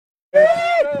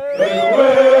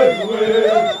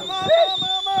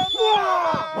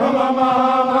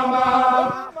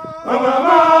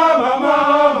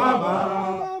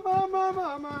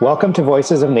Welcome to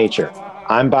Voices of Nature.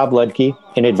 I'm Bob Ludke,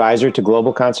 an advisor to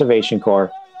Global Conservation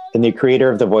Corps and the creator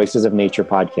of the Voices of Nature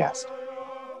podcast.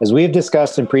 As we have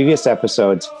discussed in previous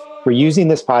episodes, we're using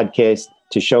this podcast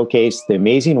to showcase the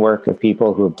amazing work of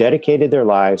people who have dedicated their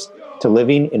lives to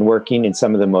living and working in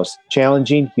some of the most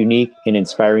challenging, unique, and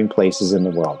inspiring places in the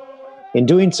world. In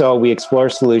doing so, we explore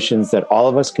solutions that all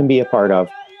of us can be a part of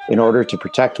in order to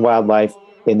protect wildlife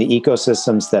and the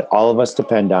ecosystems that all of us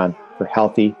depend on for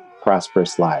healthy,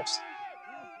 prosperous lives.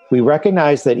 We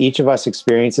recognize that each of us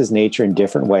experiences nature in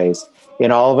different ways,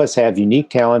 and all of us have unique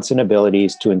talents and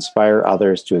abilities to inspire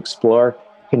others to explore,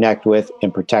 connect with,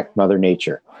 and protect Mother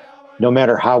Nature, no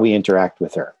matter how we interact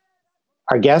with her.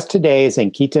 Our guest today is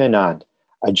Ankita Anand,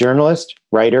 a journalist,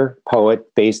 writer,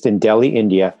 poet based in Delhi,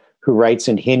 India, who writes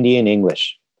in Hindi and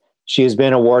English. She has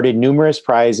been awarded numerous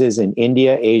prizes in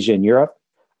India, Asia, and Europe.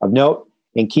 Of note,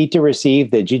 Ankita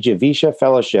received the Jijavisha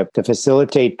Fellowship to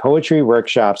facilitate poetry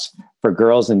workshops for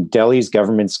girls in Delhi's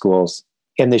government schools,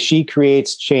 and the She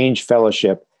Creates Change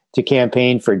Fellowship to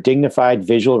campaign for dignified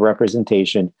visual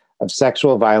representation of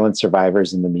sexual violence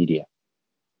survivors in the media.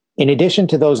 In addition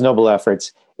to those noble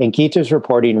efforts, Ankita's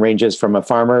reporting ranges from a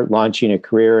farmer launching a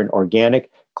career in organic,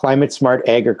 climate-smart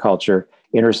agriculture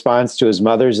in response to his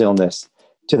mother's illness,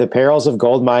 to the perils of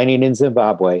gold mining in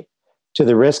Zimbabwe, to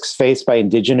the risks faced by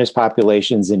indigenous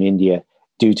populations in India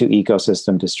due to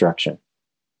ecosystem destruction.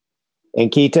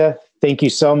 Ankita, thank you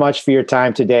so much for your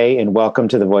time today, and welcome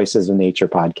to the Voices of Nature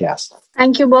podcast.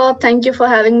 Thank you, Bob. Thank you for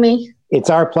having me. It's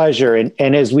our pleasure.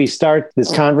 And as we start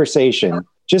this conversation,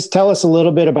 just tell us a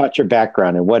little bit about your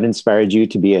background and what inspired you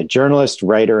to be a journalist,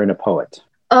 writer, and a poet.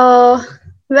 Well,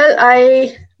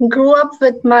 I grew up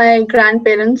with my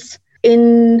grandparents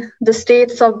in the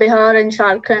states of Bihar and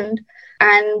Jharkhand,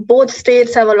 and both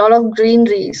states have a lot of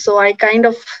greenery. So I kind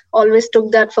of always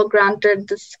took that for granted,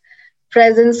 this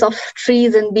presence of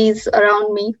trees and bees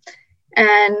around me.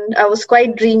 And I was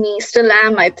quite dreamy, still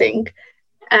am, I think,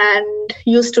 and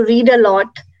used to read a lot.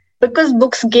 Because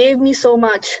books gave me so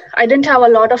much, I didn't have a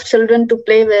lot of children to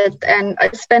play with, and I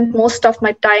spent most of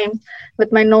my time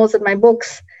with my nose in my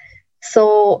books.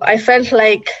 So I felt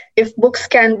like if books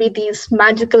can be these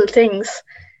magical things,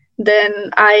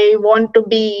 then I want to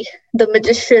be the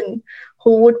magician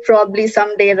who would probably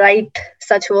someday write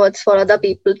such words for other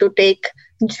people to take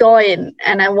joy in.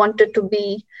 And I wanted to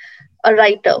be a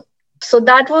writer. So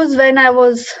that was when I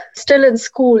was still in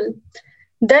school.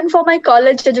 Then for my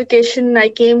college education, I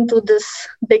came to this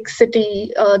big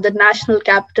city, the national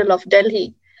capital of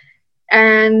Delhi.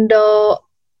 And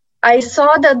I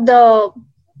saw that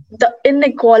the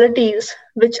inequalities,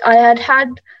 which I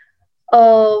had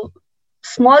a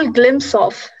small glimpse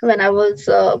of when I was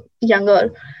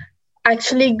younger,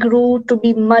 actually grew to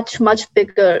be much, much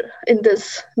bigger in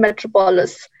this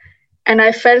metropolis. And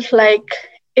I felt like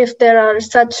if there are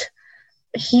such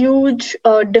huge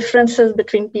differences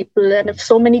between people, and if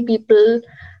so many people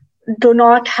do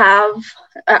not have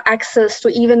access to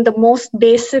even the most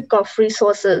basic of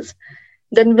resources,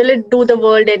 then will it do the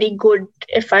world any good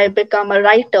if I become a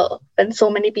writer and so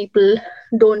many people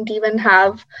don't even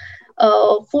have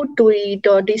food to eat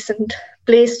or decent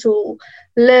place to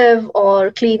live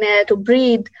or clean air to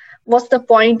breathe? What's the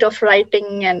point of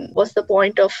writing, and what's the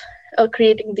point of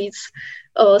creating these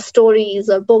stories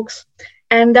or books?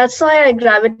 And that's why I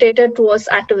gravitated towards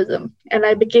activism. And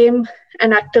I became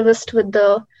an activist with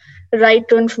the Right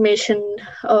to Information,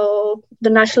 the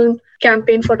National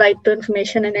Campaign for Right to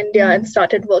Information in India, and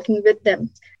started working with them.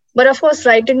 But of course,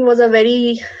 writing was a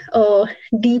very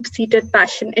deep-seated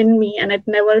passion in me, and it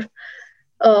never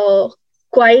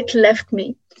quite left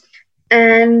me.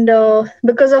 And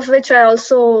because of which I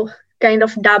also kind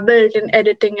of dabbled in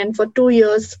editing. And for 2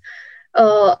 years,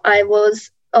 I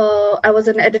was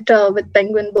an editor with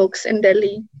Penguin Books in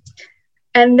Delhi.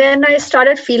 And then I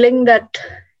started feeling that,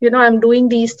 I'm doing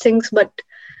these things, but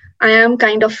I am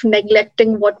kind of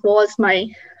neglecting what was my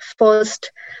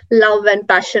first love and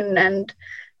passion. And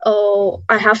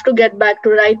I have to get back to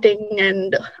writing,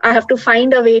 and I have to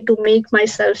find a way to make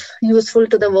myself useful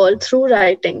to the world through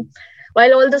writing.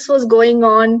 While all this was going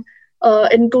on,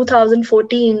 in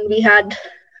 2014, we had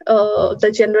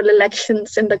the general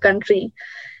elections in the country.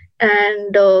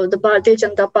 And the Bharatiya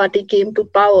Janata Party came to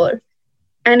power.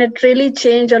 And it really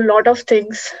changed a lot of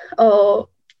things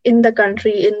in the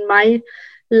country, in my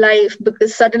life,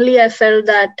 because suddenly I felt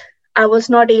that I was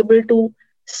not able to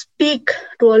speak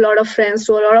to a lot of friends,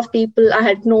 to a lot of people I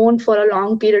had known for a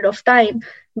long period of time,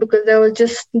 because there was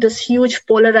just this huge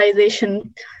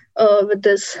polarization with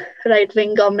this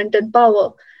right-wing government in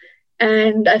power.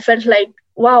 And I felt like,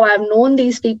 wow, I've known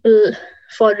these people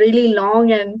for really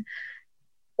long, and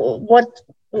what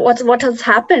what has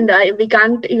happened? We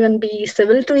can't even be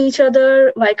civil to each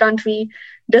other. Why can't we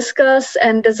discuss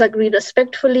and disagree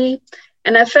respectfully?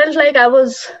 And I felt like I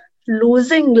was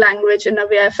losing language in a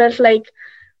way. I felt like,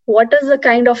 what is the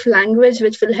kind of language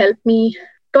which will help me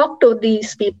talk to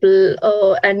these people,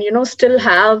 and still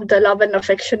have the love and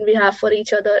affection we have for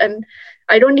each other? And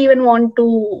I don't even want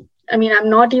to, I'm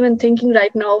not even thinking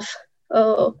right now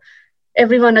of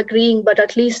everyone agreeing, but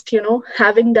at least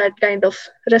having that kind of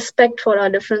respect for our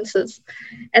differences.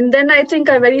 And then I think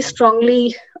I very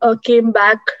strongly came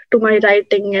back to my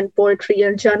writing and poetry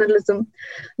and journalism,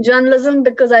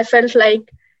 because I felt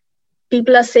like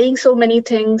people are saying so many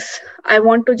things. I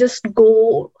want to just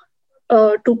go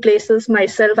to places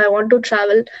myself. I want to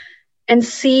travel and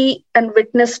see and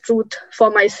witness truth for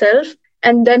myself,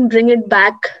 and then bring it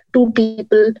back to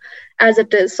people as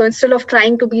it is. So instead of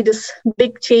trying to be this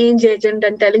big change agent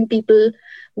and telling people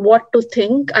what to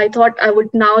think, I thought I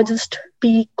would now just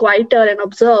be quieter and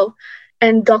observe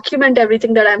and document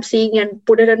everything that I'm seeing and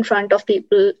put it in front of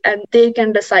people, and they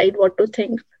can decide what to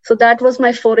think. So that was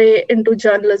my foray into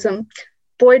journalism.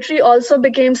 Poetry also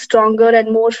became stronger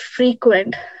and more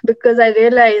frequent, because I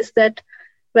realized that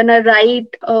when I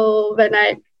write, when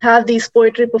I have these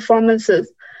poetry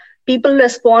performances, people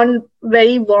respond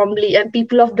very warmly, and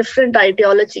people of different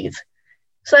ideologies.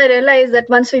 So I realized that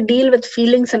once we deal with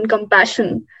feelings and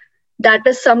compassion, that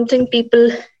is something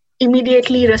people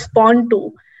immediately respond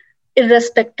to,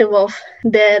 irrespective of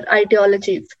their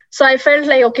ideologies. So I felt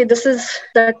like, okay, this is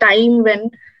the time when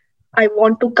I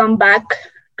want to come back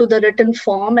to the written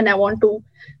form, and I want to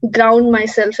ground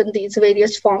myself in these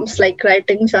various forms like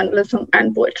writing, journalism,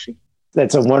 and poetry.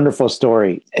 That's a wonderful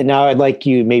story. And now I'd like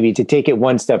you maybe to take it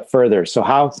one step further. So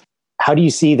how do you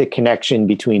see the connection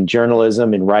between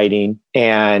journalism and writing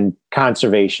and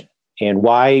conservation? And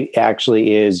why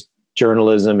actually is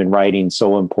journalism and writing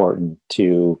so important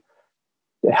to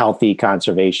healthy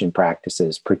conservation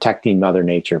practices, protecting Mother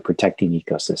Nature, protecting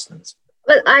ecosystems?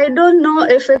 Well, I don't know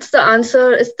if it's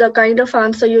the kind of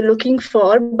answer you're looking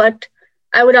for, but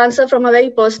I would answer from a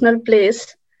very personal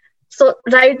place. So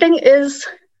writing is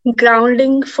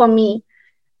grounding for me.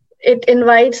 It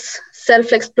invites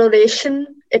self-exploration.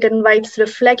 It invites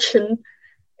reflection.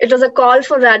 It is a call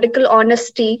for radical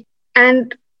honesty.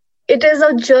 And it is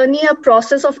a journey, a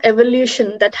process of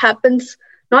evolution that happens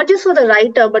not just for the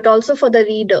writer, but also for the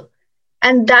reader.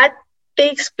 And that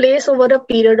takes place over a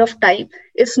period of time.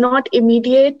 It's not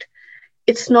immediate.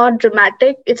 It's not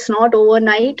dramatic. It's not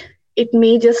overnight. It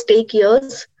may just take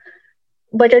years,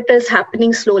 but it is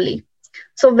happening slowly.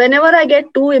 So whenever I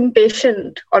get too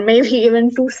impatient, or maybe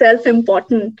even too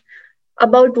self-important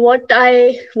about what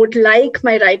I would like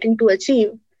my writing to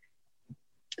achieve,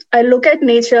 I look at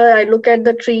nature, I look at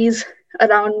the trees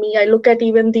around me, I look at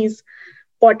even these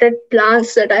potted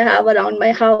plants that I have around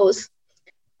my house,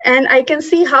 and I can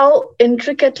see how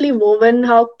intricately woven,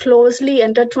 how closely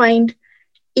intertwined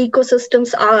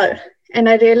ecosystems are. And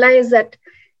I realize that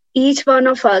each one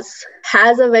of us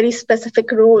has a very specific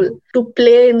role to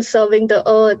play in serving the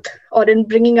earth or in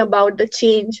bringing about the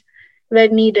change where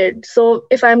needed. So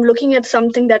if I'm looking at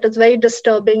something that is very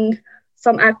disturbing,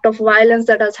 some act of violence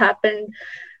that has happened,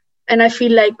 and I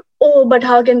feel like, oh, but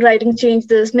how can writing change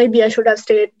this? Maybe I should have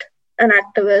stayed an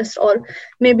activist, or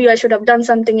maybe I should have done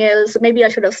something else. Maybe I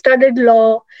should have studied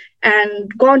law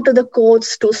and gone to the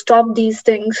courts to stop these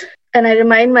things. And I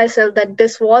remind myself that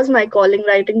this was my calling,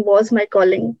 writing was my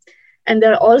calling. And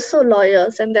there are also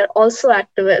lawyers and there are also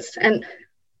activists. And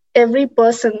every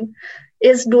person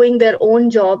is doing their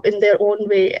own job in their own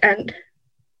way. And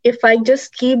if I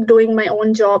just keep doing my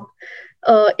own job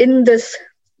in this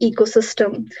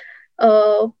ecosystem,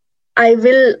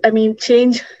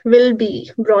 change will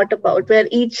be brought about, where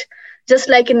each, just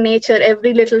like in nature,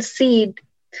 every little seed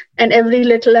and every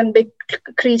little and big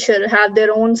creature have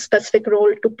their own specific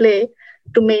role to play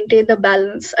to maintain the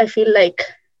balance. I feel like,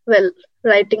 well,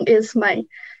 writing is my,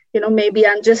 maybe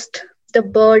I'm just the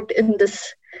bird in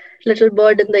this little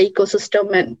bird in the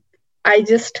ecosystem, and I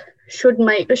just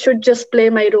should just play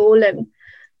my role and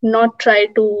not try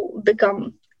to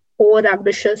become over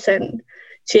ambitious and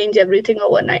change everything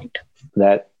overnight.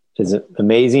 That is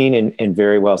amazing and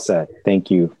very well said.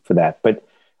 Thank you for that. But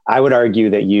I would argue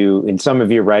that you, in some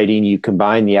of your writing, you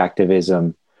combine the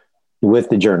activism with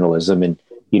the journalism. And,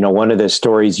 one of the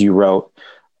stories you wrote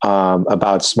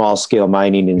about small scale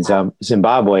mining in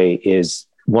Zimbabwe is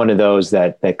one of those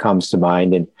that comes to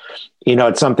mind. And,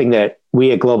 it's something that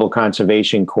we at Global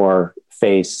Conservation Corps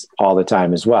face all the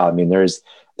time as well. I mean, there's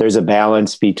there's a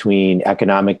balance between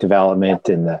economic development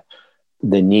and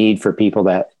the need for people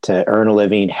to earn a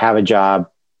living, have a job,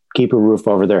 keep a roof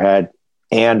over their head,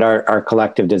 and our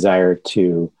collective desire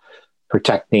to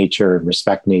protect nature and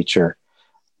respect nature.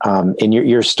 And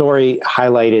your story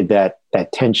highlighted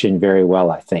that tension very well,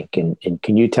 I think. And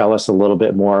can you tell us a little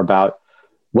bit more about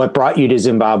what brought you to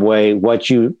Zimbabwe, what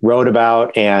you wrote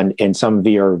about, and some of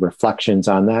your reflections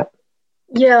on that?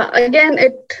 Yeah, again,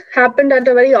 it happened at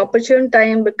a very opportune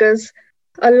time because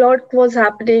a lot was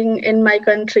happening in my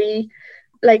country.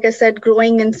 Like I said,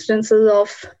 growing instances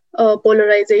of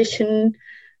polarization,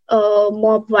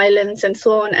 mob violence, and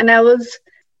so on. And I was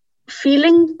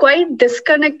feeling quite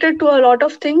disconnected to a lot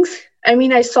of things. I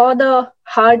mean, I saw the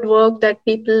hard work that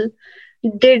people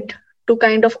did to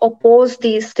kind of oppose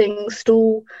these things,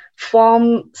 to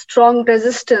form strong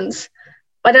resistance.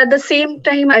 But at the same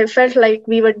time, I felt like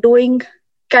we were doing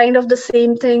kind of the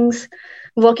same things,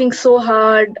 working so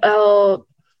hard,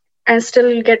 and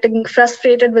still getting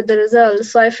frustrated with the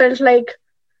results. So I felt like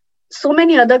so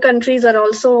many other countries are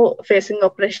also facing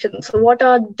oppression. So what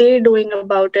are they doing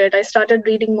about it? I started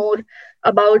reading more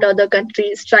about other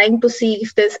countries, trying to see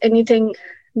if there's anything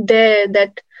there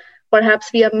that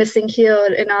perhaps we are missing here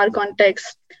in our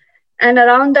context. And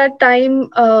around that time,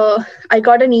 I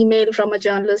got an email from a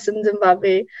journalist in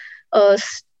Zimbabwe,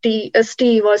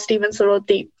 Steve or Steven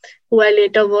Soroti, who I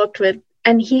later worked with.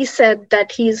 And he said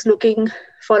that he's looking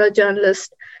for a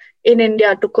journalist in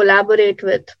India to collaborate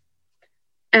with.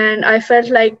 And I felt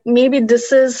like maybe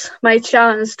this is my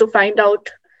chance to find out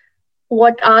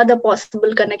what are the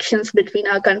possible connections between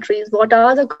our countries, what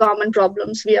are the common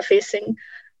problems we are facing.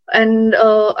 And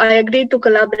I agreed to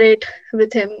collaborate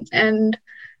with him. And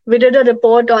we did a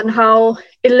report on how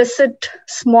illicit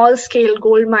small-scale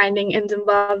gold mining in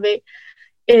Zimbabwe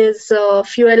is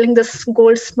fueling this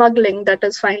gold smuggling that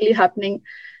is finally happening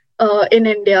in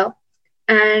India,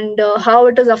 and how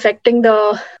it is affecting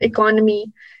the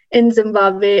economy in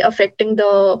Zimbabwe, affecting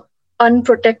the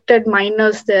unprotected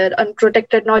miners there,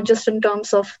 unprotected not just in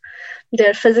terms of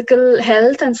their physical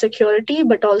health and security,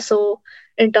 but also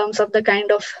in terms of the kind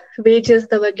of wages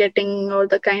they were getting or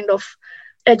the kind of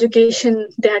education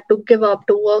they had to give up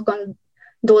to work on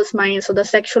those mines, or the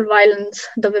sexual violence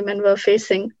the women were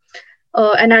facing.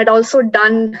 And I'd also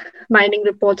done mining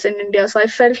reports in India. So I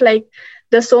felt like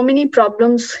there's so many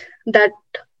problems that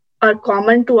are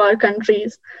common to our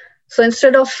countries. So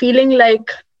instead of feeling like,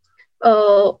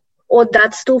 oh,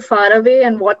 that's too far away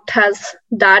and what has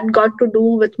that got to do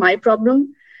with my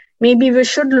problem, maybe we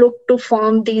should look to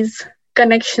form these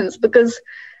connections, because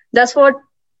that's what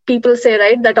people say,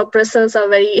 right? That oppressors are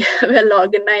very well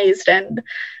organized and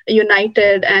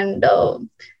united. And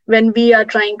when we are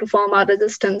trying to form our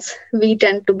resistance, we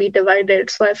tend to be divided.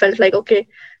 So I felt like, okay,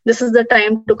 this is the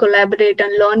time to collaborate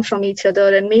and learn from each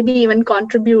other and maybe even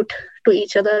contribute to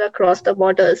each other across the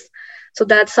borders. So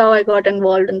that's how I got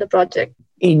involved in the project.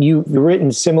 And you've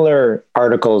written similar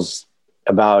articles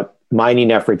about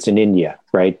mining efforts in India,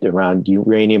 right? Around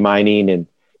uranium mining and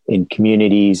in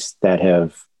communities that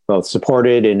have both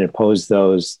supported and opposed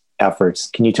those efforts.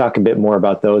 Can you talk a bit more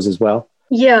about those as well?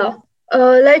 Yeah.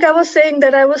 Like I was saying,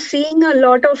 that I was seeing a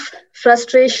lot of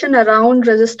frustration around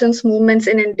resistance movements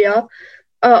in India,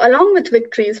 along with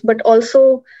victories, but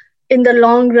also in the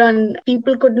long run,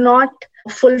 people could not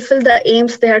fulfill the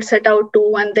aims they had set out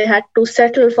to, and they had to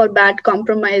settle for bad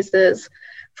compromises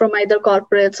from either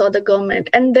corporates or the government.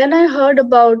 And then I heard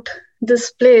about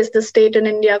this place, the state in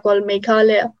India called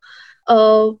Meghalaya,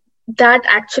 that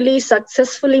actually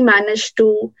successfully managed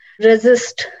to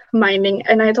resist mining.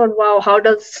 And I thought, wow, how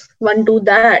does one do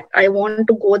that? I want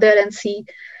to go there and see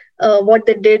what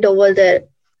they did over there.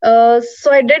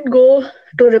 So I did go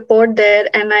to report there,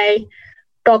 and I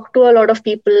talked to a lot of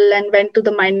people and went to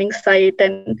the mining site.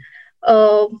 And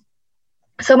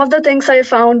some of the things I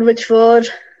found which were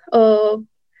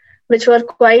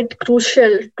quite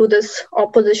crucial to this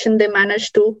opposition they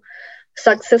managed to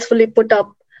successfully put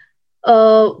up.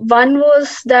 One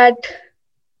was that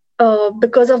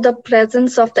because of the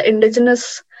presence of the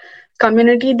indigenous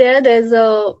community there's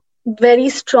a very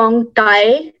strong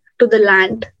tie to the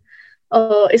land.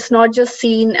 It's not just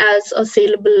seen as a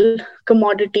saleable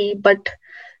commodity, but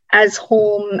as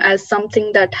home, as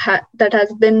something that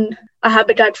has been a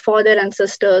habitat for their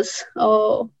ancestors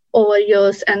over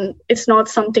years, and it's not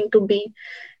something to be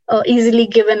easily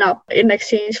given up in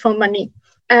exchange for money.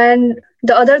 And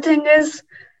the other thing is,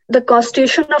 the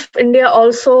Constitution of India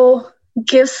also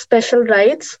gives special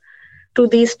rights to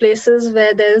these places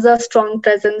where there is a strong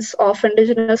presence of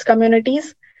indigenous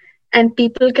communities, and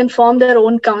people can form their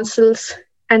own councils,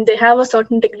 and they have a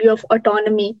certain degree of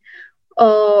autonomy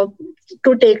uh,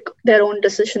 to take their own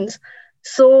decisions.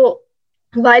 So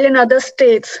while in other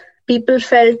states, people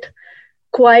felt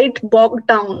quite bogged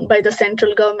down by the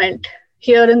central government,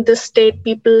 here in this state,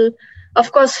 people,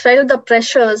 of course, felt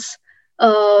the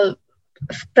uh,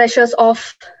 pressures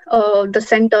of the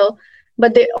center,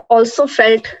 but they also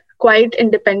felt quite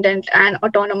independent and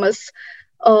autonomous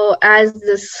as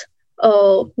this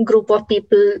group of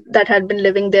people that had been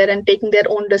living there and taking their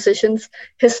own decisions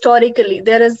historically.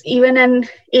 There is even an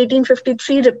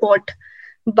 1853 report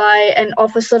by an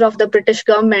officer of the British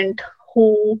government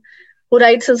who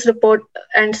writes his report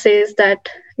and says that,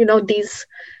 these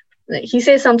he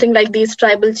says something like these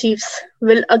tribal chiefs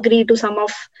will agree to some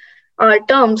of our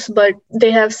terms, but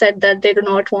they have said that they do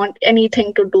not want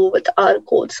anything to do with our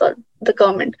codes or the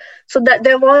government. So that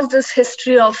there was this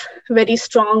history of very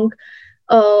strong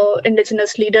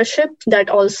indigenous leadership that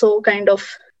also kind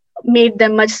of made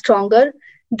them much stronger.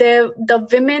 The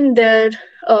women there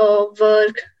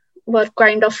were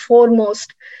kind of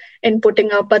foremost in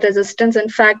putting up a resistance. In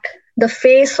fact, the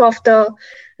face of the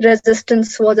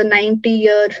resistance was a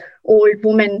 90-year-old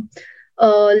woman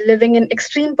living in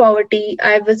extreme poverty.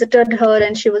 I visited her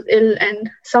and she was ill, and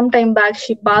some time back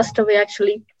she passed away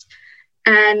actually.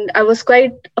 And I was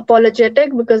quite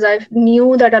apologetic because I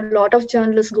knew that a lot of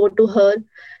journalists go to her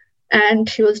and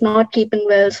she was not keeping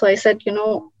well. So I said,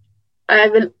 I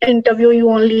will interview you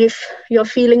only if you're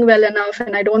feeling well enough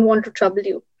and I don't want to trouble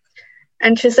you.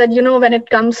 And she said, when it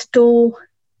comes to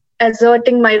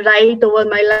asserting my right over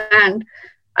my land,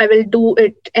 I will do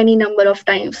it any number of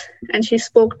times. And she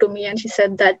spoke to me and she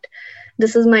said that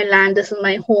this is my land, this is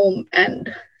my home,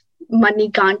 and money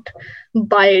can't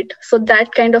buy it. So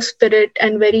that kind of spirit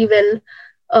and a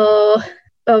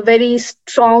very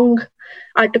strong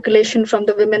articulation from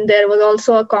the women there was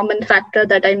also a common factor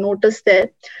that I noticed there.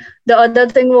 The other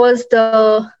thing was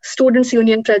the students'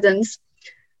 union presence,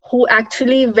 who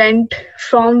actually went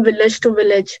from village to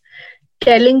village,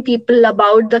 telling people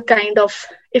about the kind of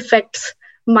effects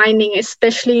mining,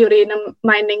 especially uranium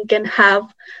mining, can have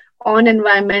on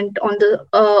environment, on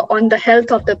the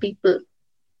health of the people.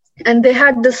 And they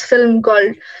had this film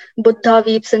called Buddha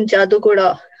Weeps in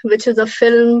Jadugoda, which is a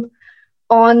film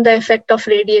on the effect of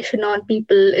radiation on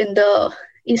people in the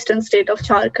eastern state of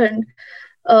Jharkhand.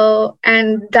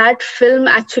 And that film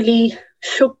actually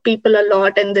shook people a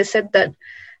lot, and they said that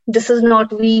this is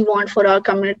not we want for our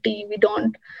community. We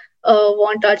don't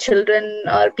want our children,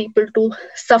 our people to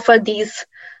suffer these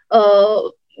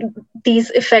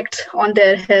effects on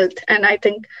their health. And I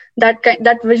think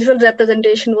that visual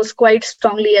representation was quite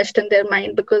strongly etched in their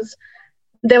mind, because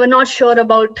they were not sure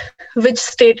about which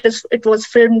state it was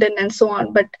filmed in and so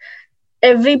on. But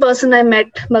every person I met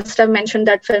must have mentioned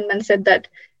that film and said that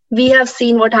we have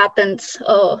seen what happens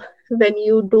when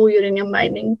you do uranium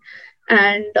mining,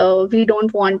 and we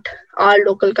don't want our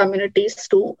local communities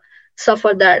to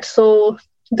suffer that. So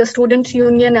the students'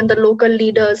 union and the local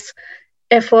leaders'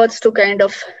 efforts to kind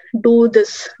of do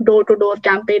this door-to-door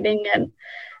campaigning and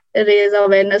raise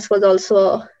awareness was also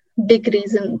a big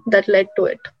reason that led to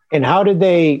it. And how did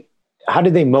they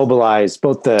mobilize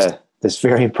both this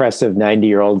very impressive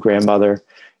 90-year-old grandmother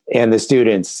and the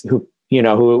students who in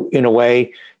a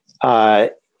way,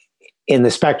 in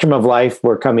the spectrum of life,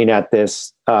 were coming at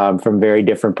this from very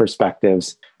different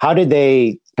perspectives? How did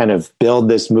they kind of build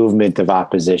this movement of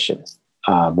opposition?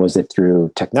 Was it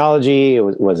through technology?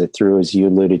 Was it through, as you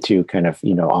alluded to, kind of,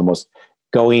 almost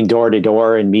going door to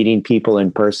door and meeting people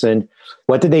in person?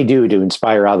 What did they do to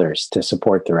inspire others to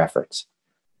support their efforts?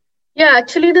 Yeah,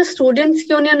 actually, the Students'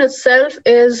 Union itself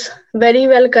is very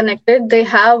well connected. They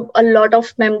have a lot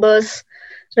of members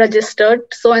registered.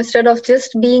 So instead of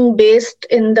just being based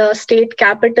in the state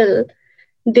capital,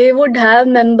 they would have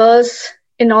members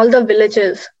in all the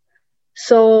villages.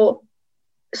 So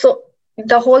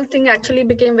the whole thing actually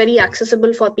became very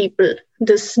accessible for people,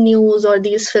 this news or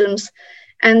these films.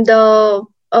 And the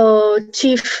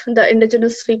the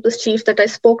indigenous people's chief that I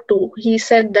spoke to, he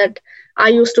said that I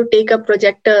used to take a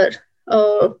projector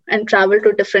and travel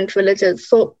to different villages.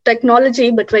 So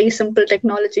technology, but very simple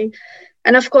technology.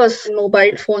 And of course,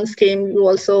 mobile phones came. You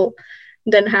also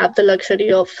then have the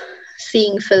luxury of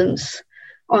seeing films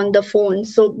on the phone.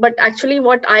 So, but actually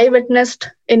what I witnessed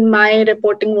in my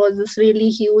reporting was this really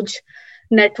huge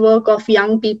network of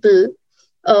young people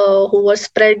who were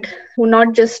spread, who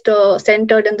not just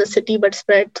centered in the city, but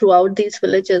spread throughout these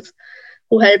villages,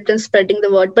 who helped in spreading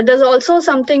the word. But there's also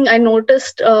something I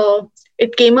noticed,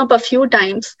 it came up a few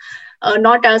times,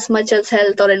 not as much as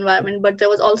health or environment, but there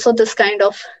was also this kind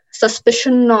of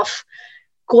suspicion of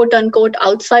quote unquote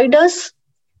outsiders.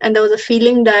 And there was a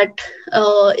feeling that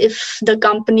if the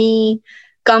company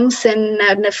comes in,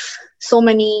 and if so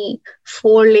many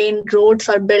 4-lane roads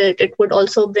are built, it would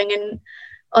also bring in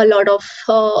a lot of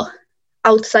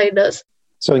outsiders.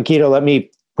 So, Ankita, let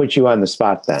me put you on the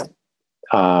spot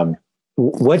then.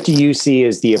 What do you see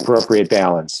as the appropriate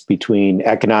balance between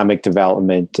economic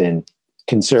development and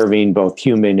conserving both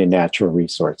human and natural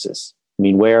resources? I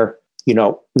mean, where,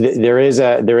 there is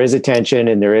a tension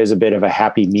and there is a bit of a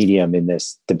happy medium in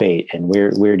this debate. And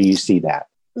where do you see that?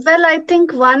 Well, I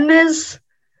think one is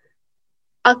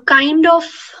a kind of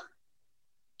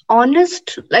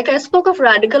honest, like I spoke of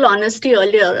radical honesty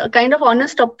earlier, a kind of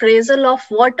honest appraisal of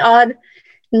what our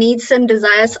needs and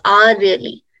desires are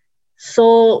really.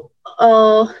 So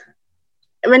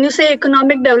when you say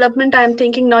economic development, I'm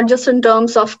thinking not just in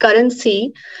terms of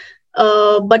currency,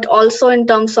 but also in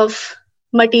terms of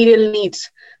material needs.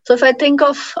 So if I think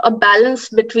of a balance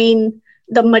between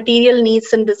the material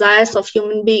needs and desires of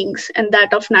human beings and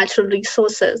that of natural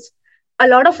resources, a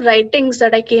lot of writings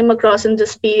that I came across in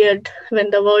this period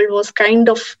when the world was kind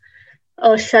of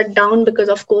shut down because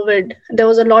of COVID, there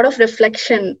was a lot of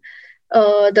reflection.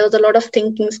 There was a lot of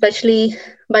thinking, especially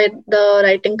by the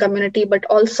writing community, but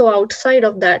also outside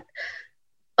of that.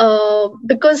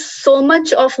 Because so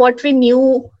much of what we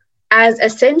knew as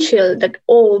essential, that,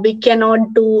 we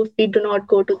cannot do if we do not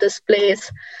go to this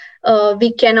place.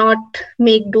 We cannot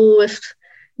make do if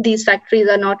these factories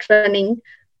are not running.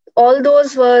 All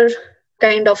those were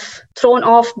kind of thrown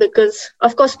off because,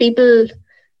 of course, people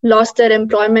lost their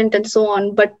employment and so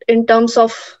on. But in terms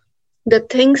of the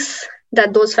things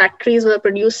that those factories were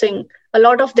producing, a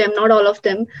lot of them, not all of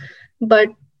them, but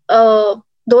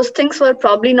those things were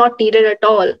probably not needed at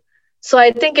all. So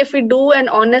I think if we do an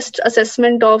honest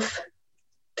assessment of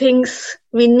things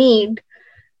we need,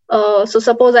 so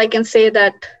suppose I can say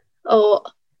that,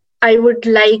 I would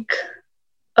like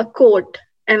a coat,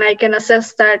 and I can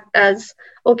assess that as,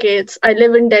 okay, I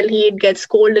live in Delhi, it gets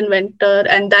cold in winter,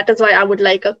 and that is why I would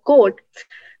like a coat.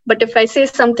 But if I say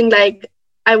something like,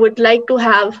 I would like to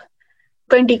have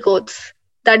 20 coats,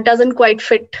 that doesn't quite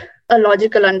fit a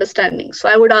logical understanding. So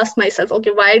I would ask myself,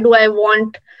 okay, why do I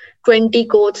want 20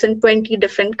 coats in 20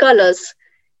 different colors?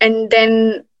 And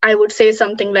then I would say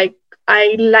something like,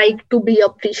 I like to be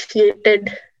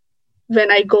appreciated when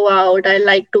I go out. I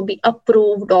like to be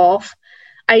approved of.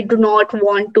 I do not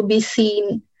want to be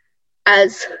seen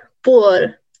as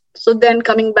poor. So then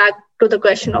coming back to the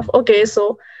question of, okay,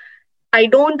 so I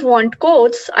don't want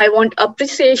coats, I want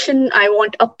appreciation, I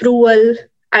want approval,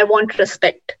 I want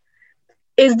respect.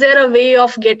 Is there a way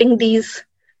of getting these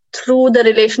through the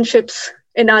relationships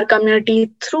in our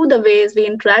community, through the ways we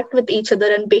interact with each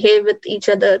other and behave with each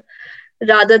other,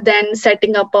 rather than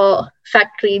setting up a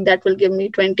factory that will give me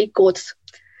 20 coats?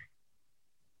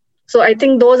 So I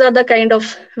think those are the kind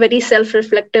of very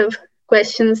self-reflective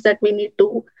questions that we need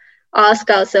to ask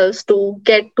ourselves to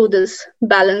get to this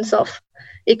balance of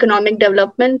economic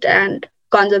development and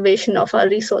conservation of our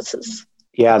resources.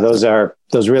 Yeah, those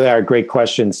really are great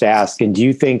questions to ask. And do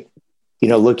you think,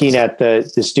 looking at the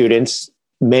students,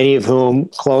 many of whom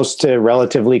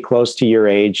relatively close to your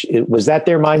age, was that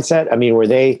their mindset? I mean, were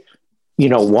they,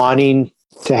 wanting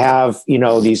to have,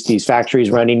 these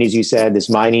factories running, as you said, this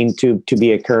mining to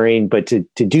be occurring, but to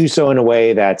do so in a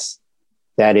way that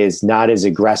is not as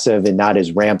aggressive and not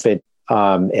as rampant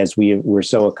as we're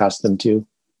so accustomed to?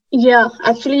 Yeah,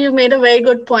 actually, you made a very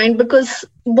good point, because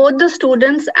both the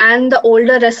students and the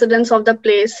older residents of the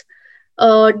place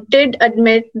did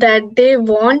admit that they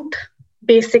want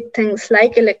basic things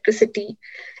like electricity,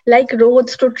 like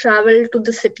roads to travel to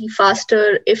the city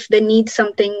faster if they need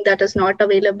something that is not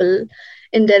available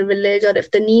in their village, or if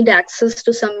they need access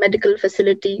to some medical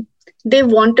facility. They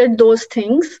wanted those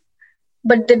things,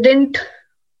 but they didn't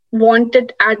want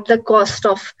it at the cost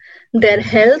of their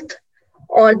health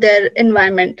or their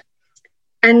environment.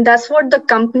 And that's what the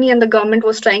company and the government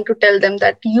was trying to tell them,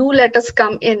 that you let us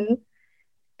come in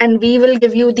and we will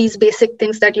give you these basic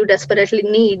things that you desperately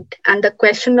need. And the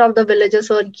question of the villagers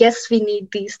were, yes, we need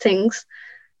these things,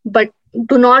 but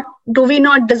do we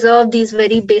not deserve these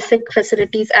very basic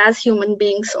facilities as human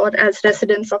beings or as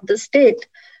residents of the state?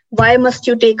 Why must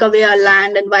you take away our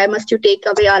land, and why must you take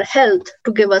away our health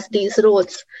to give us these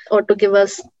roads or to give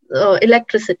us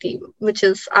electricity, which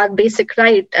is our basic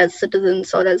right as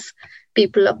citizens or as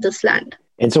people of this land?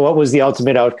 And so what was the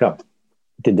ultimate outcome?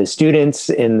 Did the students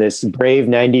and this brave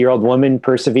 90-year-old woman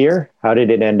persevere? How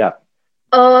did it end up?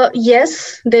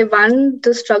 Yes, they won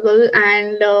the struggle,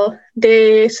 and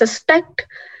they suspect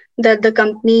that the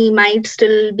company might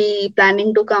still be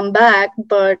planning to come back.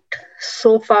 But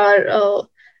so far,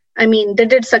 they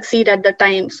did succeed at the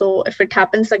time. So if it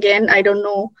happens again, I don't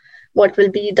know what will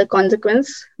be the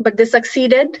consequence. But they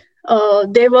succeeded.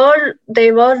 they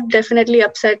were definitely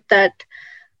upset that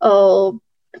uh,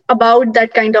 about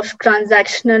that kind of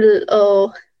transactional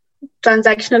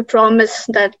promise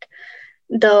that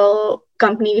the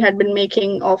company had been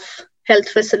making of health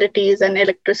facilities and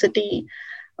electricity,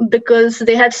 because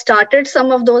they had started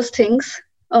some of those things.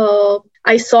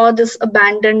 I saw this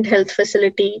abandoned health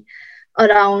facility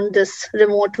around this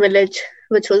remote village,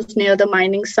 which was near the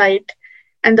mining site.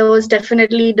 And there was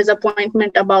definitely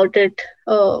disappointment about it,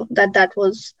 that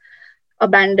was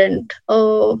abandoned.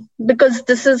 Because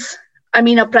this is, I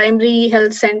mean, a primary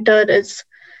health center is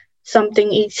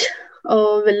something each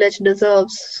village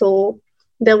deserves. So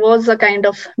there was a kind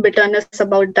of bitterness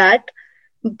about that.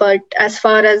 But as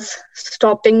far as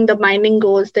stopping the mining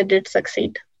goes, they did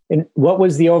succeed. And what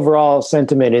was the overall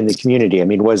sentiment in the community? I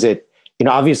mean, was it,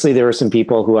 obviously there were some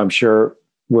people who I'm sure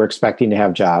were expecting to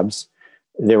have jobs.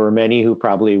 There were many who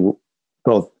probably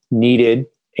both needed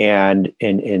and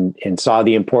saw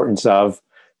the importance of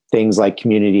things like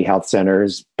community health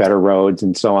centers, better roads,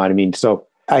 and so on. I mean, so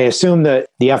I assume that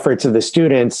the efforts of the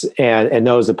students and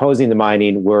those opposing the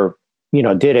mining were,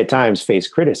 did at times face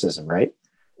criticism, right?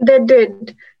 They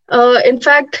did. In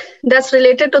fact, that's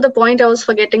related to the point I was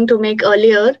forgetting to make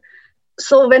earlier.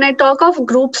 So when I talk of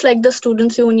groups like the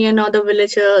Students' Union or the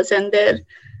villagers and their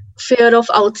fear of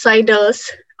outsiders,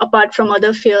 apart from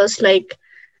other fears like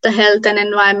the health and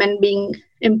environment being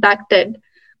impacted,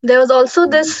 there was also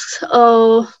this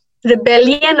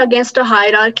rebellion against a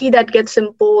hierarchy that gets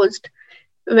imposed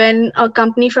when a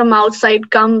company from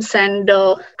outside comes and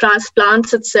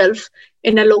transplants itself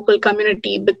in a local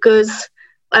community. Because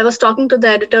I was talking to the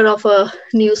editor of a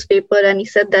newspaper, and he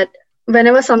said that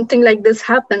whenever something like this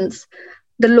happens,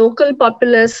 the local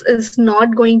populace is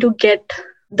not going to get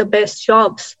the best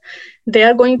jobs. They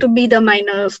are going to be the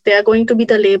miners, they are going to be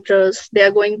the laborers, they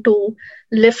are going to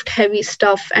lift heavy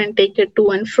stuff and take it to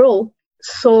and fro.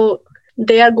 So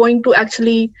they are going to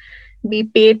actually be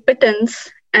paid pittance,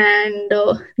 and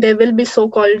there will be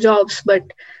so-called jobs, but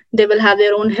they will have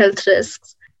their own health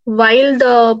risks. While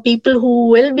the people who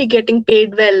will be getting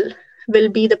paid well will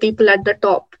be the people at the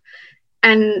top.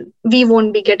 And we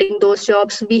won't be getting those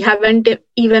jobs. We haven't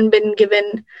even been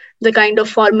given the kind of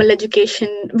formal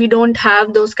education. We don't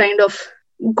have those kind of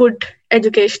good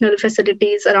educational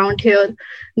facilities around here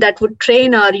that would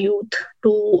train our youth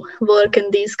to work in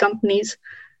these companies.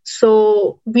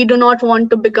 So we do not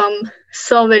want to become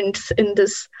servants in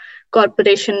this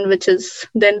corporation, which is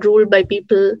then ruled by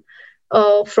people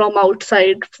from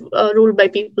outside, ruled by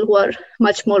people who are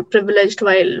much more privileged,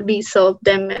 while we serve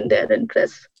them and their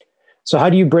interests. So how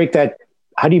do you break that?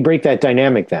 How do you break that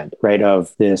dynamic then, right?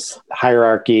 Of this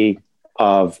hierarchy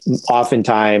of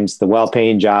oftentimes the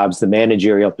well-paying jobs, the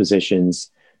managerial positions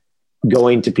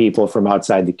going to people from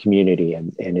outside the community.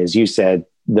 And as you said,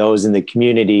 those in the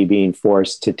community being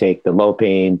forced to take the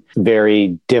low-paying,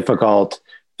 very difficult,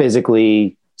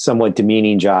 physically somewhat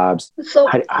demeaning jobs. So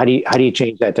how do you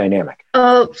change that dynamic?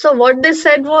 So what they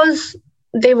said was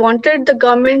they wanted the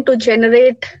government to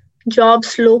generate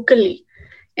jobs locally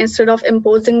instead of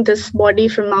imposing this body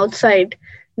from outside.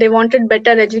 They wanted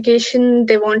better education.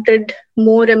 They wanted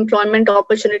more employment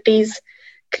opportunities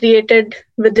created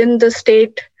within the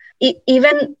state,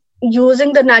 even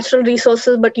using the natural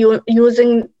resources, but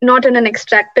using not in an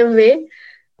extractive way.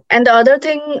 And the other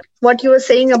thing, what you were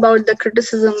saying about the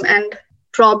criticism and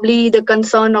probably the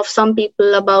concern of some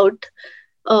people about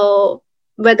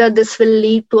whether this will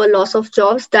lead to a loss of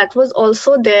jobs, that was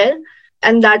also there.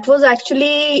 And that was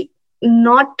actually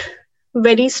not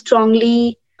very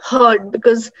strongly heard,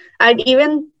 because I'd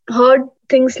even heard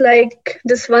things like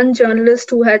this one journalist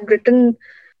who had written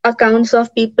accounts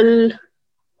of people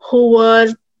who were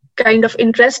kind of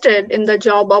interested in the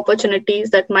job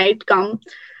opportunities that might come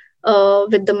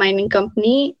with the mining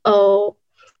company.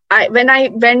 When I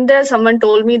went there, someone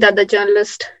told me that the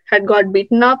journalist had got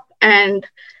beaten up, and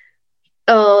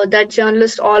that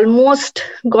journalist almost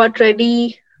got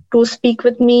ready to speak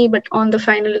with me, but on the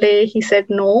final day, he said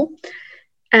no.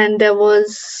 And there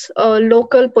was a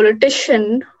local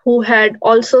politician who had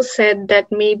also said that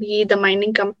maybe the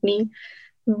mining company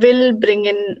will bring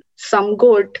in some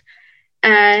good.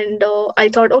 And I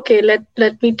thought, okay,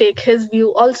 let me take his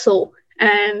view also.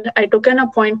 And I took an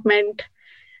appointment,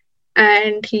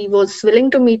 and he was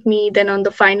willing to meet me. Then on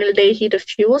the final day, he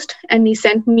refused, and he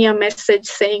sent me a message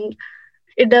saying,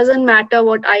 it doesn't matter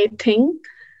what I think.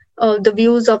 The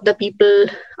views of the people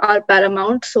are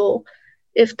paramount. So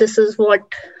if this is what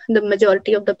the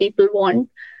majority of the people want,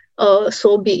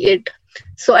 so be it.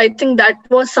 So I think that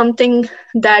was something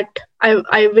that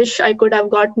I wish I could have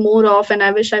got more of, and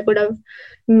I wish I could have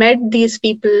met these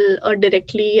people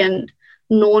directly and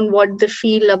known what they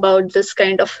feel about this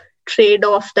kind of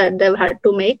trade-off that they've had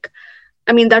to make.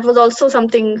 I mean, that was also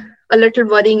something a little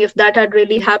worrying if that had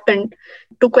really happened,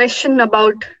 to question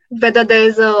about whether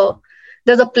there's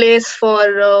a place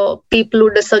for people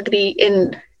who disagree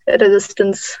in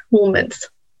resistance movements.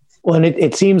 Well, and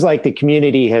it seems like the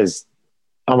community has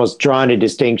almost drawn a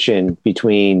distinction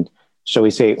between, shall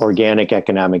we say, organic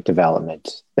economic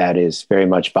development that is very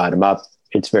much bottom up.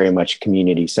 It's very much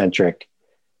community centric.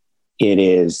 It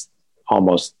is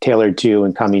almost tailored to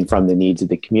and coming from the needs of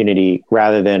the community,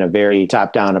 rather than a very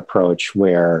top down approach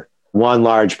where one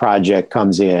large project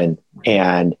comes in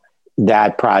and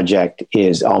that project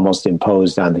is almost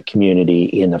imposed on the community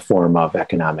in the form of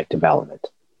economic development.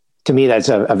 To me, that's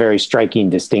a very striking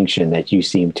distinction that you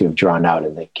seem to have drawn out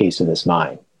in the case of this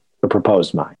mine, the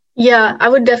proposed mine. Yeah, I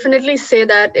would definitely say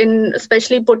that,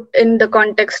 especially put in the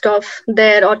context of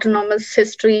their autonomous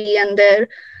history and their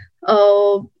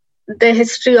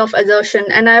history of assertion.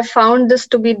 And I found this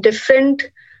to be different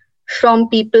from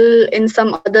people in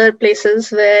some other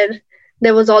places where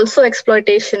there was also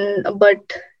exploitation, but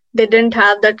they didn't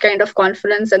have that kind of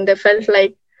confidence, and they felt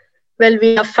like, well,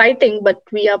 we are fighting, but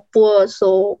we are poor,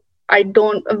 so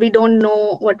we don't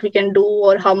know what we can do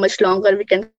or how much longer we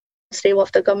can stave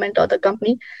off the government or the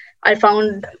company. I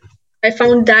found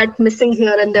that missing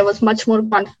here, and there was much more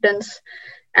confidence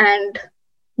and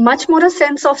much more a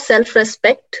sense of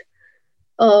self-respect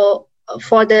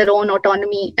for their own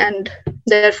autonomy, and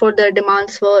therefore their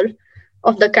demands were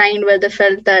of the kind where they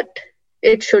felt that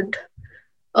it should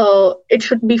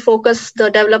be focused, the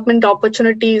development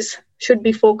opportunities should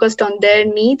be focused on their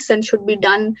needs and should be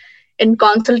done in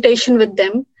consultation with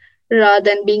them rather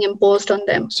than being imposed on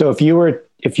them. So if you were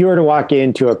to walk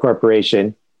into a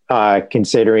corporation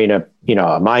considering a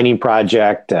mining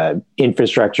project,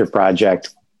 infrastructure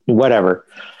project, whatever,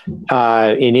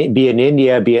 be it in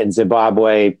India, be it in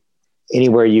Zimbabwe,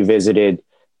 anywhere you visited,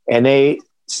 and they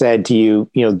said to you,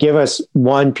 give us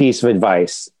one piece of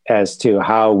advice as to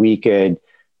how we could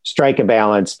strike a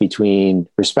balance between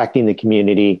respecting the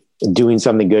community and doing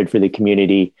something good for the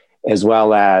community, as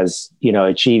well as,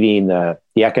 achieving the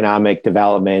economic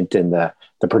development and the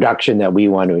production that we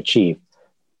want to achieve.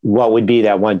 What would be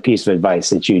that one piece of advice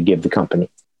that you'd give the company?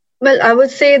 Well, I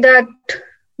would say that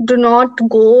do not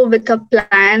go with a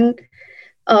plan,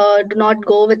 do not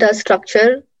go with a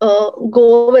structure,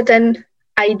 go with an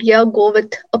idea, go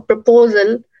with a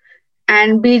proposal,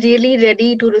 and be really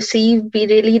ready to receive, be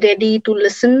really ready to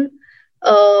listen,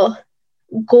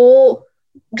 go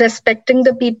respecting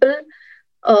the people,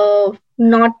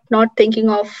 not thinking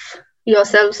of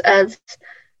yourselves as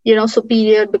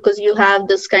superior because you have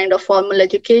this kind of formal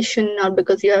education or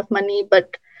because you have money,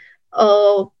 but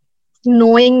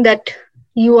knowing that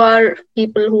you are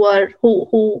people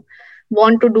who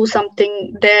want to do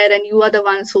something there, and you are the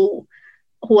ones who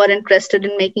are interested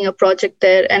in making a project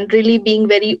there, and really being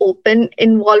very open,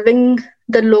 involving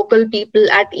the local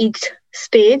people at each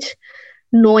stage,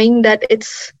 knowing that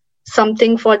it's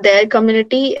something for their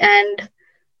community, and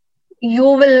you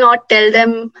will not tell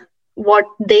them what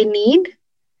they need.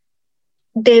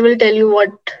 They will tell you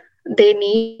what they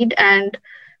need, and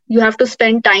you have to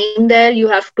spend time there. You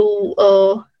have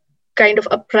to kind of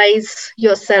apprise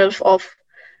yourself of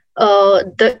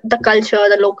the culture,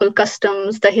 the local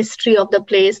customs, the history of the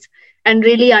place, and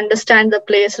really understand the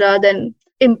place rather than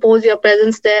impose your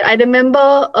presence there. I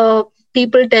remember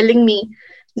people telling me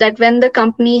that when the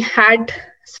company had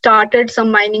started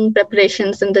some mining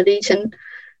preparations in the region,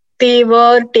 they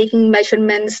were taking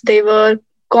measurements, they were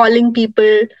calling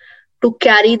people to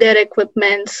carry their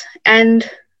equipments, and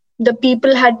the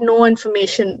people had no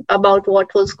information about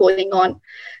what was going on.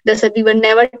 They said, we were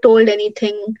never told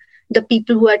anything. The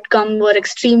people who had come were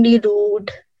extremely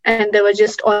rude, and they were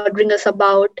just ordering us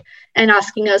about and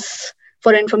asking us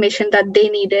for information that they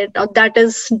needed. Now, that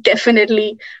is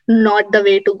definitely not the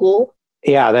way to go.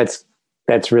 Yeah,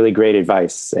 that's really great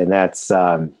advice, and that's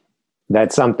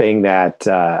something that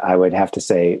I would have to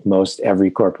say most every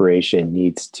corporation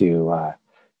needs to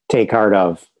take heart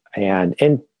of, and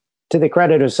to the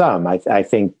credit of some, I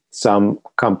think some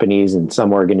companies and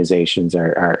some organizations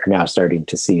are now starting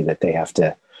to see that they have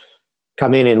to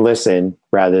come in and listen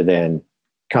rather than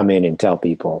come in and tell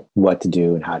people what to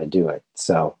do and how to do it.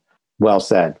 So well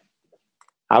said.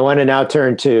 I want to now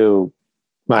turn to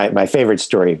my favorite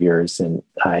story of yours, and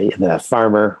the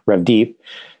farmer, Ravdeep,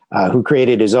 who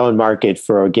created his own market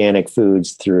for organic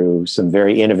foods through some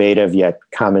very innovative yet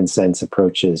common sense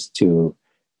approaches to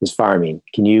his farming.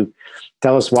 Can you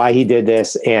tell us why he did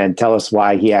this, and tell us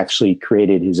why he actually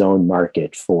created his own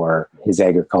market for his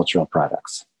agricultural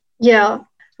products? Yeah.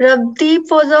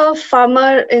 Ravdeep was a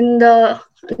farmer in the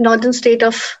northern state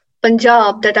of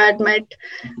Punjab that I had met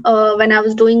when I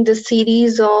was doing this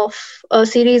series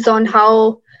on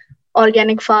how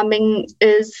organic farming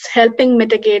is helping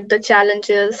mitigate the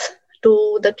challenges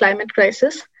to the climate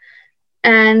crisis.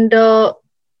 And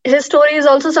his story is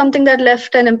also something that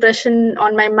left an impression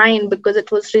on my mind because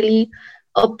it was really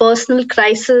a personal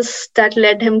crisis that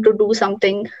led him to do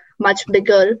something much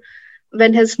bigger.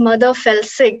 When his mother fell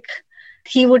sick,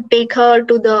 he would take her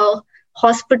to the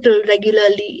hospital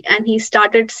regularly, and he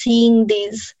started seeing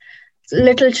these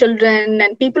little children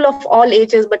and people of all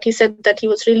ages. But he said that he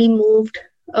was really moved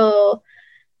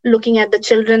looking at the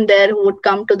children there who would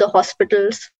come to the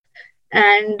hospitals,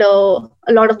 and a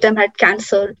lot of them had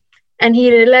cancer. And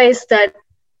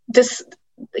this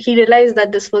he realized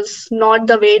that this was not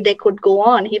the way they could go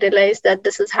on. He realized that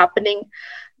this is happening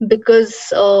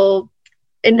because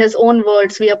in his own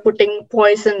words, we are putting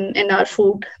poison in our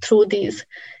food through these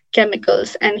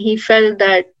chemicals. And he felt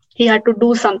that he had to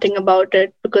do something about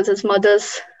it because his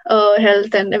mother's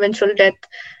health and eventual death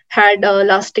had a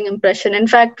lasting impression. In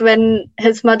fact, when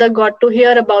his mother got to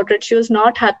hear about it, she was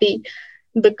not happy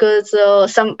because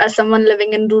as someone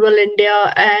living in rural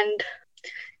India and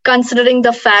considering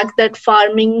the fact that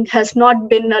farming has not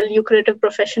been a lucrative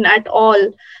profession at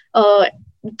all,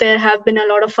 there have been a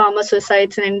lot of farmer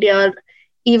suicides in India.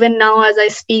 Even now, as I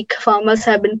speak, farmers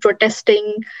have been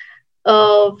protesting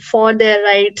for their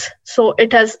rights. So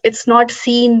it's not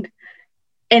seen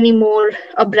anymore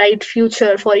a bright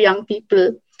future for young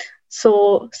people.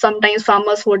 So sometimes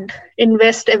farmers would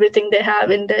invest everything they have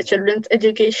in their children's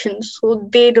education so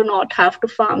they do not have to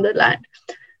farm the land.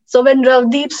 So when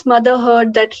Ravdeep's mother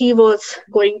heard that he was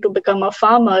going to become a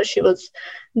farmer, she was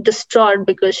distraught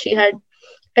because she had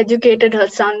educated her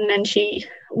son and she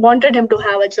wanted him to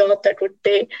have a job that would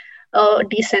pay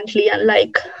decently,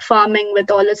 unlike farming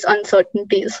with all its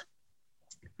uncertainties.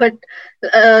 But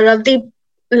Ravdeep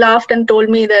laughed and told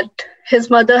me that his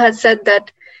mother had said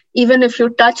that even if you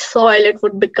touch soil, it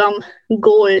would become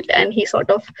gold. And he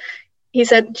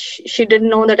said she didn't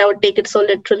know that I would take it so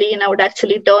literally and I would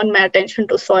actually turn my attention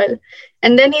to soil.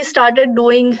 And then he started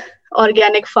doing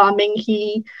organic farming.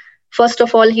 First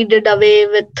of all, he did away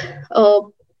with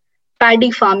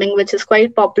paddy farming, which is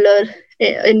quite popular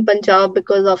in Punjab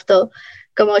because of the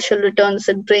commercial returns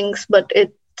it brings, but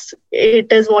it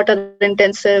is water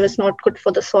intensive, it's not good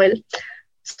for the soil.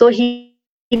 So he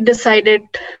decided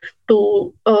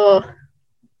to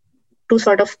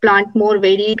sort of plant more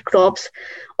varied crops,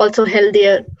 also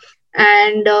healthier.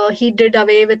 And he did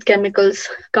away with chemicals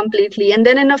completely. And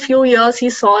then in a few years, he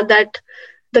saw that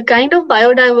the kind of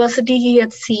biodiversity he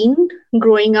had seen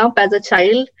growing up as a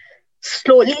child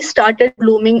slowly started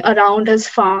blooming around his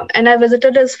farm. And I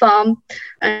visited his farm,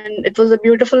 and it was a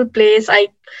beautiful place. I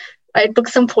took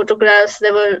some photographs.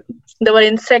 There were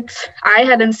insects I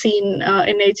hadn't seen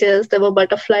in nature. There were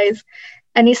butterflies.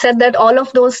 And he said that all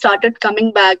of those started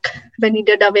coming back when he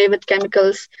did away with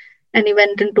chemicals and he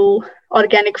went into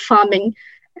organic farming.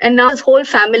 And now his whole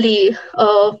family,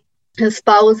 his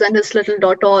spouse and his little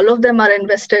daughter, all of them are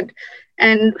invested.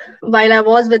 And while I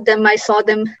was with them, I saw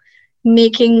them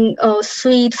making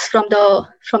sweets from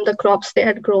the crops they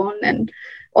had grown and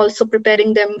also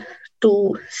preparing them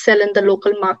to sell in the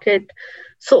local market.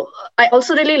 So I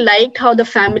also really liked how the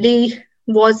family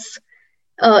was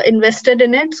invested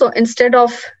in it. So instead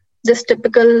of this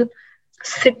typical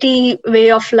city way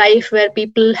of life where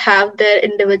people have their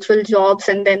individual jobs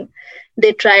and then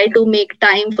they try to make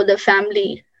time for the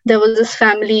family, there was this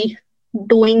family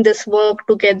doing this work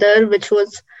together, which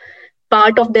was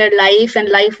part of their life, and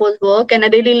life was work. And I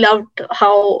really loved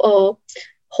how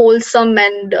wholesome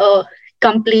and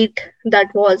complete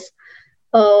that was.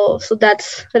 So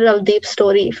that's Ravdeep's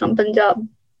story from Punjab.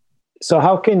 So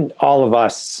how can all of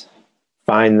us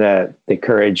find the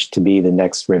courage to be the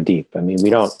next Ravdeep? I mean, we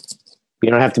don't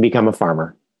have to become a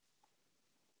farmer.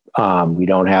 We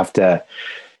don't have to,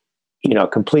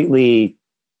 completely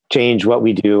change what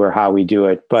we do or how we do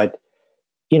it. But,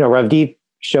 Ravdeep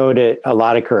showed a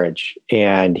lot of courage,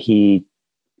 and he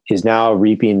is now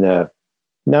reaping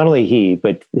not only he,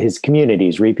 but his community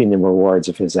is reaping the rewards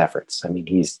of his efforts. I mean,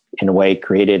 he's in a way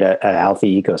created a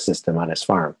healthy ecosystem on his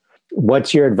farm.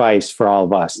 What's your advice for all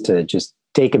of us to just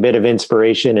take a bit of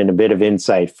inspiration and a bit of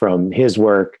insight from his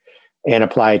work and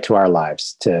apply it to our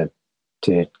lives to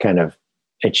kind of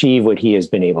achieve what he has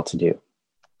been able to do?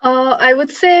 I would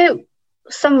say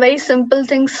some very simple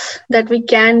things that we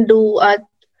can do are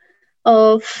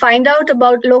find out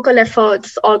about local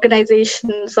efforts,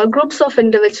 organizations, or groups of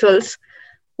individuals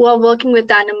who are working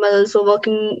with animals or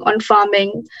working on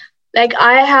farming. Like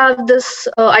I have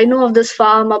I know of this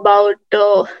farm about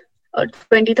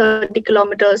 20, 30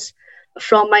 kilometers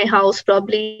from my house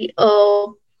probably.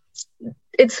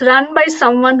 It's run by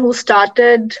someone who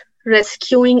started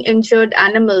rescuing injured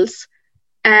animals,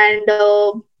 and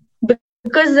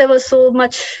because there was so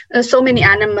many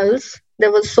animals,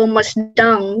 there was so much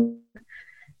dung.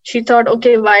 She thought,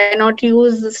 okay, why not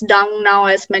use this dung now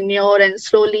as manure? And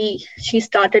slowly she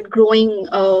started growing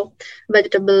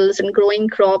vegetables and growing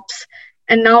crops.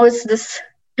 And now it's this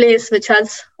place which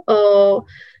has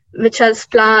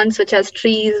plants, which has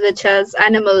trees, which has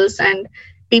animals, and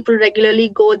people regularly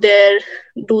go there,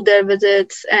 do their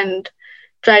visits, and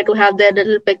try to have their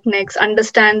little picnics,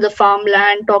 understand the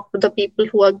farmland, talk to the people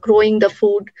who are growing the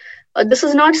food. This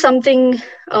is not something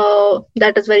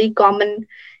that is very common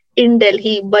in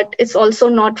Delhi, but it's also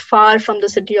not far from the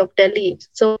city of Delhi.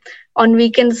 So on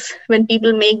weekends, when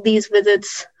people make these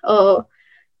visits to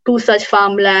such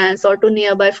farmlands or to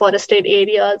nearby forested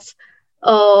areas,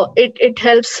 it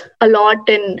helps a lot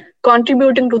in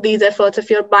contributing to these efforts. If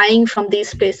you're buying from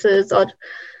these places, or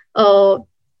uh,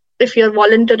 if you're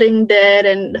volunteering there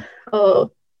and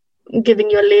giving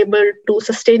your labor to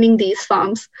sustaining these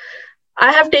farms.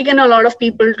 I have taken a lot of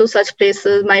people to such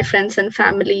places, my friends and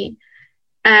family,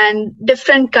 and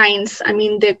different kinds. I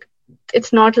mean,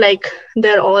 it's not like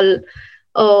they're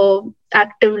all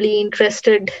actively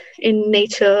interested in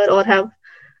nature or have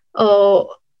uh,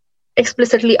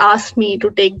 explicitly asked me to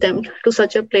take them to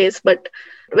such a place. But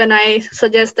when I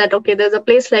suggest that, okay, there's a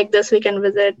place like this we can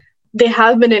visit, they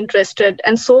have been interested.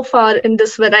 And so far, in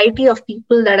this variety of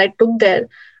people that I took there,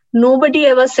 nobody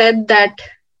ever said that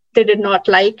they did not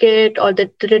like it or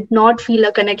that they did not feel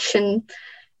a connection.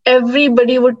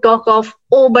 Everybody would talk of,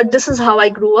 oh, but this is how I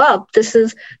grew up. This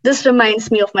reminds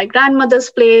me of my grandmother's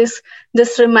place.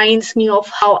 This reminds me of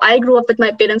how I grew up with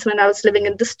my parents when I was living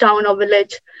in this town or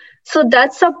village. So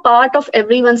that's a part of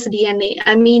everyone's DNA.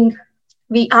 I mean,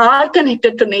 we are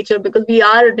connected to nature because we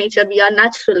are nature, we are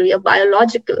natural, we are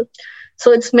biological.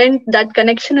 So it's meant that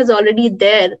connection is already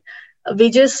there.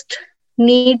 We just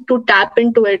need to tap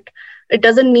into it. It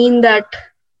doesn't mean that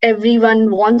everyone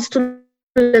wants to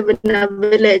live in a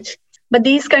village, but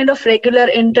these kind of regular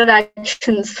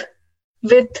interactions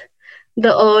with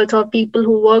the earth or people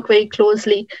who work very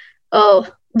closely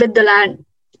with the land,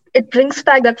 it brings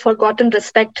back that forgotten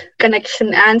respect,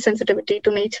 connection, and sensitivity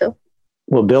to nature.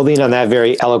 Well, building on that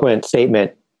very eloquent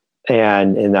statement,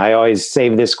 and I always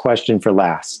save this question for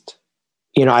last.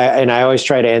 I always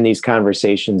try to end these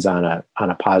conversations on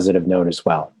a positive note as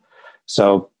well.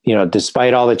 So,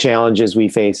 despite all the challenges we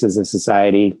face as a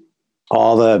society,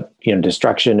 all the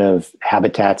destruction of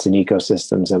habitats and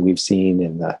ecosystems that we've seen,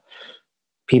 and the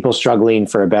people struggling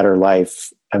for a better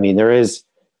life, I mean, there is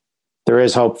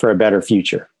hope for a better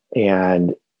future,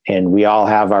 and we all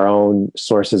have our own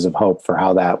sources of hope for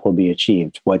how that will be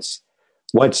achieved.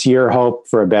 What's your hope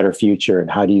for a better future, and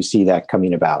how do you see that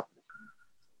coming about?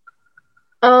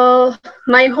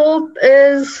 My hope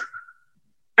is,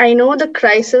 I know the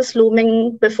crisis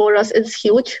looming before us is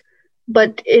huge,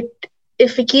 but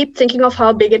if we keep thinking of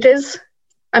how big it is,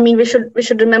 I mean, we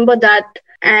should remember that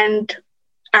and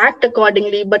act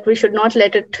accordingly, but we should not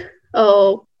let it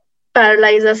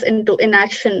paralyze us into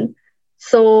inaction.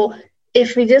 So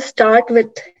if we just start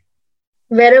with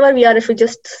wherever we are, if we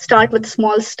just start with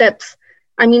small steps,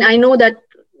 I mean, I know that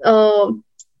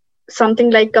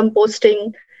something like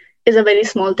composting is a very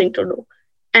small thing to do.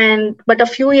 But a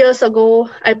few years ago,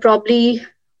 I probably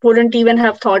wouldn't even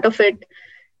have thought of it.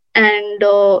 And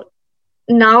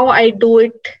now I do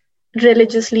it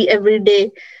religiously every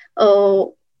day.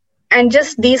 And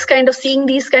just seeing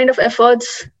these kind of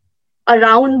efforts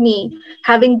around me,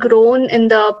 having grown in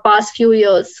the past few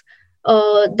years,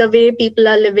 the way people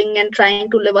are living and trying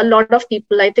to live, a lot of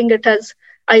people, I think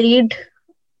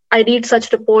I read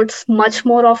such reports much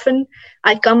more often.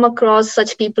 I come across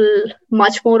such people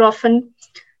much more often.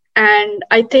 And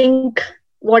I think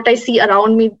what I see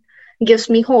around me gives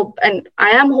me hope. And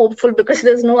I am hopeful because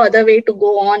there's no other way to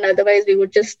go on. Otherwise, we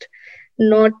would just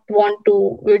not want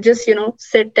to, we would just,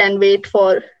 sit and wait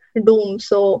for doom.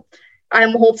 So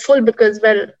I'm hopeful because,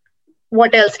 well,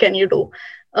 what else can you do?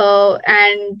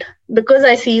 And because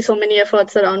I see so many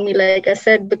efforts around me, like I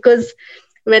said, because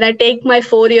when I take my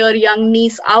 4-year young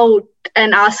niece out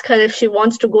and ask her if she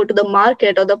wants to go to the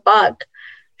market or the park,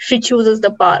 she chooses the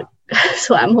park.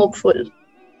 So I'm hopeful.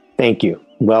 Thank you.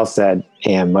 Well said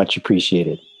and much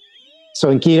appreciated. So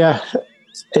Ankita,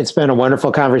 it's been a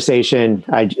wonderful conversation.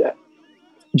 I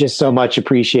just so much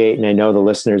appreciate, and I know the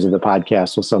listeners of the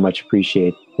podcast will so much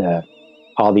appreciate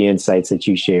all the insights that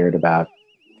you shared about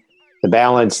the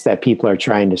balance that people are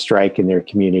trying to strike in their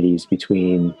communities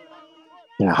between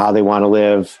how they want to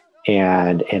live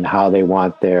and how they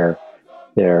want their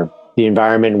the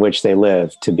environment in which they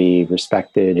live to be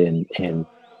respected and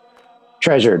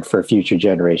treasured for future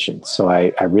generations. So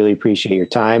I really appreciate your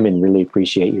time and really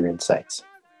appreciate your insights.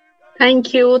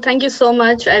 Thank you. Thank you so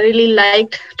much. I really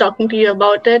liked talking to you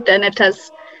about it, and it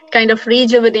has kind of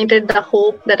rejuvenated the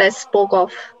hope that I spoke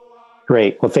of.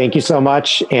 Great. Well, thank you so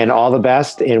much and all the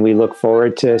best. And we look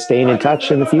forward to staying in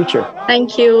touch in the future.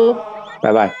 Thank you.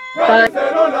 Bye-bye. Bye.